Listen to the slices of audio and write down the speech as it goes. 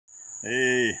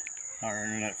Hey, our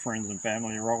internet friends and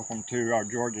family, welcome to our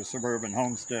Georgia suburban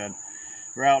homestead.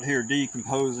 We're out here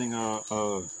decomposing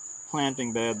a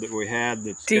planting bed that we had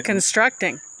that's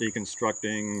deconstructing,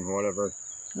 whatever.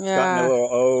 Yeah. It's gotten a little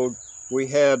old. We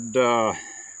had Apios.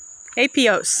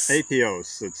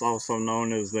 Apios. It's also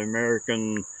known as the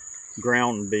American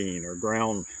ground bean or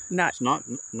ground nut. It's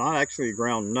not actually a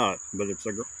ground nut, but it's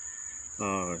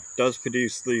does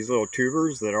produce these little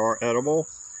tubers that are edible.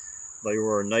 They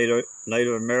were Native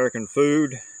American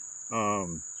food.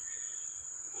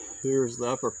 Here's the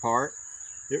upper part.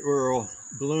 It will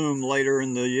bloom later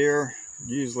in the year,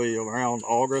 usually around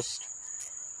August,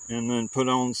 and then put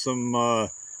on some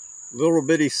little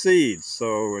bitty seeds.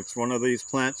 So it's one of these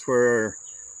plants where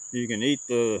you can eat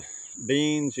the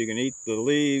beans, you can eat the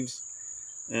leaves,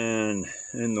 and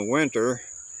in the winter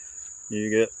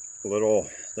you get little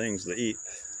things to eat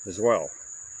as well.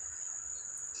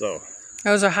 So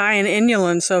those are high in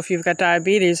inulin, so if you've got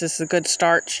diabetes, this is a good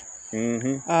starch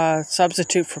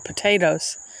substitute for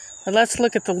potatoes. But let's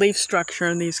look at the leaf structure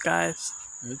in these guys.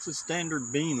 It's a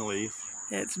standard bean leaf.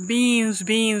 It's beans,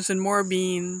 beans, and more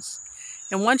beans.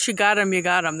 And once you got them, you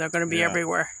got them. They're going to be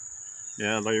everywhere.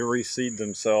 Yeah, they reseed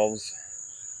themselves.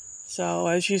 So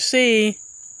as you see,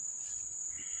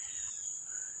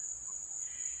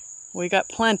 we got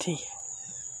plenty.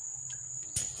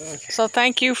 Okay. So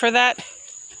thank you for that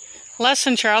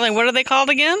lesson, Charlie. What are they called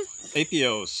again?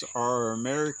 Apios are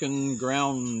American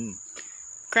groundnuts.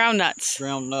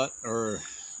 Groundnut or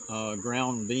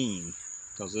ground bean,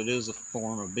 because it is a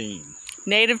form of bean.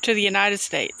 Native to the United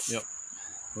States. Yep.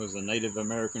 It was a Native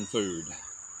American food.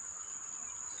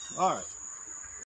 All right.